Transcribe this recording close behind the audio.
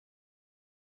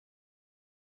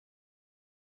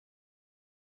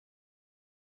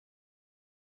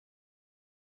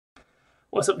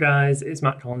What's up guys, it's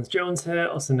Matt Collins-Jones here,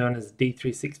 also known as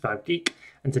D365 Geek,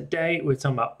 and today we're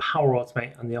talking about Power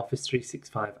Automate and the Office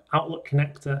 365 Outlook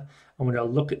connector, and we're going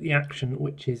to look at the action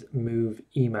which is Move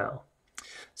Email.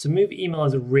 So Move Email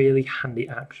is a really handy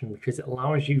action because it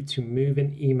allows you to move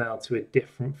an email to a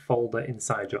different folder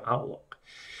inside your Outlook.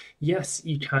 Yes,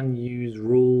 you can use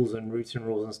rules and routing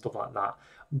rules and stuff like that,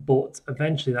 but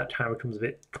eventually that kind of becomes a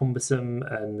bit cumbersome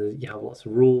and you have lots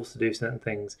of rules to do certain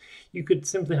things. You could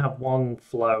simply have one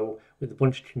flow with a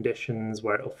bunch of conditions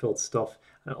where it'll filter stuff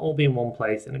and it'll all be in one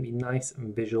place and it'll be nice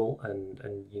and visual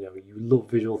and you know, you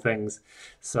love visual things.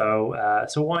 So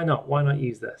why not? Why not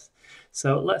use this?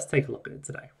 So let's take a look at it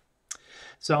today.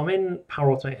 So I'm in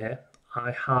Power Automate here.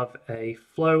 I have a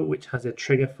flow which has a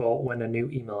trigger for when a new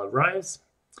email arrives.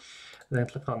 And then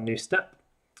click on New Step,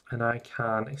 and I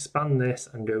can expand this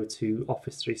and go to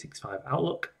Office 365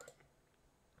 Outlook.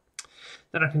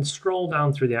 Then I can scroll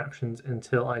down through the actions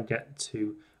until I get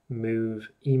to Move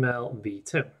Email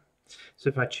V2. So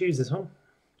if I choose this one,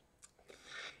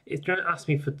 it's going to ask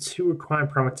me for two required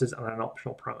parameters and an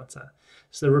optional parameter.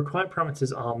 So the required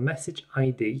parameters are message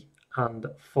ID and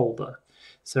folder.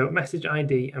 So message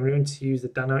ID, I'm going to use the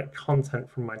dynamic content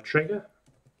from my trigger.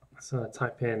 So I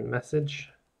type in message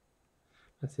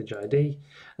ID.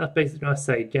 That's basically going to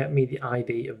say, get me the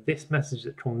ID of this message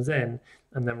that comes in,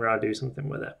 and then we're going to do something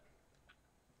with it.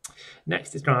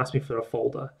 Next, it's going to ask me for a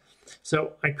folder.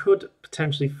 So I could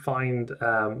potentially find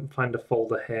a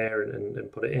folder here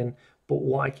and put it in, but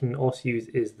what I can also use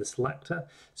is the selector.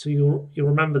 So you'll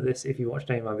remember this if you watched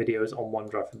any of my videos on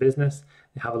OneDrive for Business.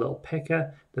 They have a little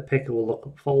picker. The picker will look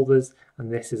up folders,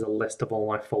 and this is a list of all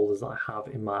my folders that I have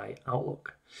in my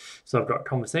Outlook. So I've got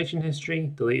conversation history,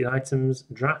 deleted items,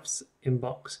 drafts,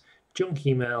 inbox, junk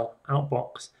email,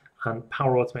 outbox, and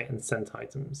Power Automate and sent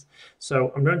items.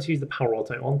 So I'm going to use the Power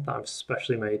Automate one that I've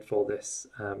specially made for this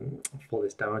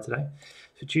demo today.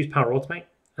 So choose Power Automate,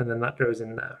 and then that goes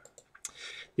in there.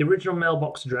 The original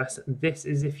mailbox address, this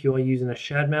is if you're using a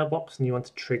shared mailbox and you want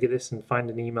to trigger this and find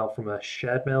an email from a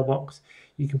shared mailbox.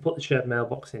 You can put the shared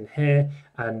mailbox in here,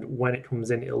 and when it comes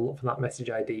in, it'll look for that message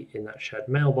ID in that shared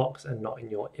mailbox and not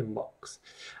in your inbox.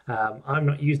 I'm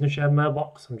not using a shared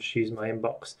mailbox, I'm just using my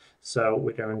inbox, so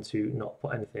we're going to not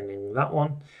put anything in that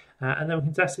one. And then we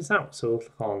can test this out, so we'll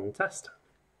click on test.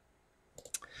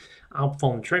 I'll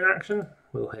perform the trigger action,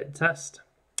 we'll hit test.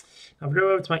 Now if we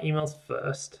go over to my emails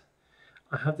first,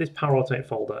 I have this Power Automate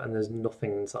folder and there's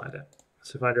nothing inside it.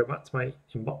 So if I go back to my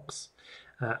inbox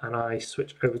and I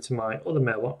switch over to my other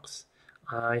mailbox,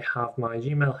 I have my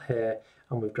Gmail here,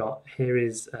 and we've got, here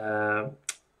is the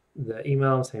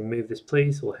email saying move this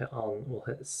please. We'll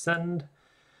hit send.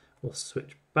 We'll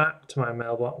switch back to my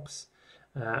mailbox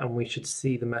and we should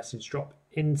see the message drop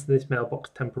into this mailbox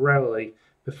temporarily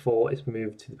before it's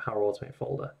moved to the Power Automate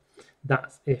folder.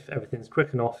 That's if everything's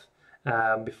quick enough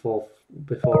before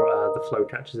the flow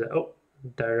catches it. Oh,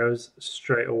 there it goes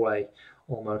straight away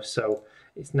almost. So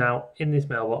it's now in this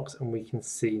mailbox and we can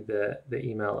see the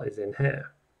email is in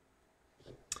here.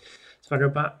 So if I go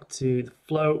back to the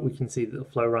flow, we can see that the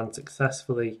flow ran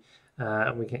successfully,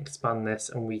 and we can expand this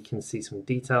and we can see some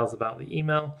details about the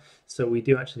email. So we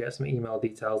do actually get some email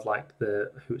details like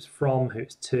who it's from, who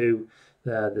it's to,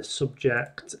 the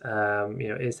subject,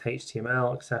 is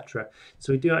HTML, etc.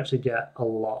 So we do actually get a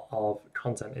lot of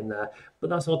content in there,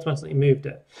 but that's automatically moved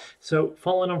it. So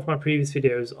following on from my previous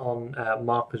videos on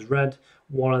mark as read,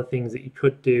 one of the things that you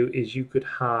could do is you could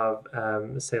have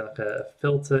say like a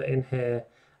filter in here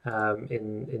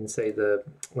in say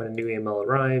when a new email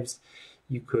arrives.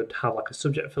 You could have like a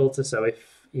subject filter, so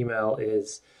if email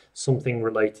is something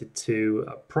related to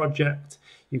a project,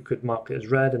 you could mark it as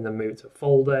read and then move it to a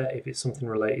folder. If it's something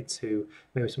related to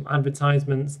maybe some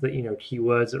advertisements that,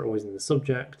 keywords are always in the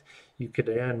subject, you could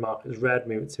again mark it as read,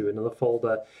 move it to another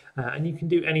folder, and you can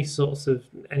do any sorts of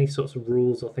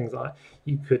rules or things like that.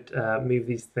 You could move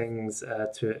these things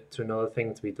to another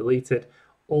thing to be deleted.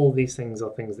 All these things are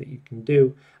things that you can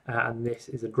do, and this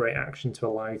is a great action to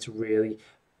allow you to really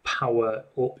power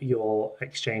up your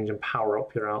Exchange and power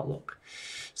up your Outlook.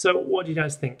 So what do you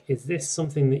guys think? Is this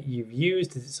something that you've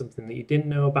used? Is it something that you didn't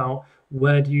know about?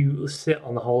 Where do you sit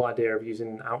on the whole idea of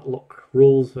using Outlook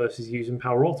rules versus using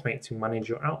Power Automate to manage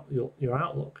your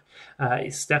Outlook?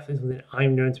 It's definitely something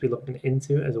I'm going to be looking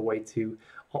into as a way to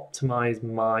optimize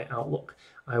my Outlook.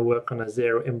 I work on a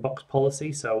zero inbox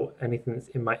policy, so anything that's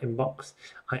in my inbox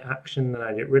I action, then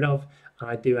I get rid of, and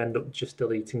I do end up just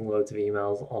deleting loads of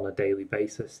emails on a daily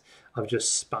basis of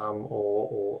just spam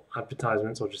or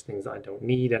advertisements or just things that I don't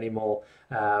need anymore.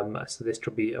 So this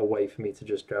could be a way for me to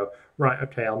just go, right,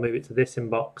 okay, I'll move it to this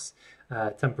inbox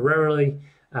temporarily,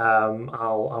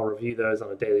 I'll review those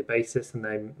on a daily basis, and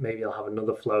then maybe I'll have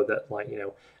another flow that, like,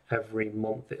 every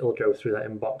month it'll go through that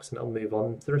inbox and it'll move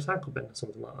on to the recycle bin or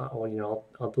something like that, or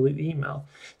I'll delete the email.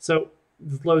 So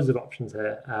there's loads of options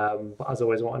here, but as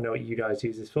always, I want to know what you guys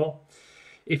use this for.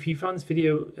 If you found this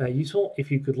video useful,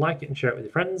 if you could like it and share it with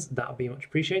your friends, that would be much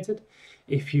appreciated.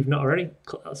 If you've not already,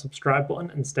 click that subscribe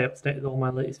button and stay up to date with all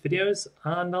my latest videos,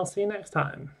 and I'll see you next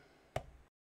time.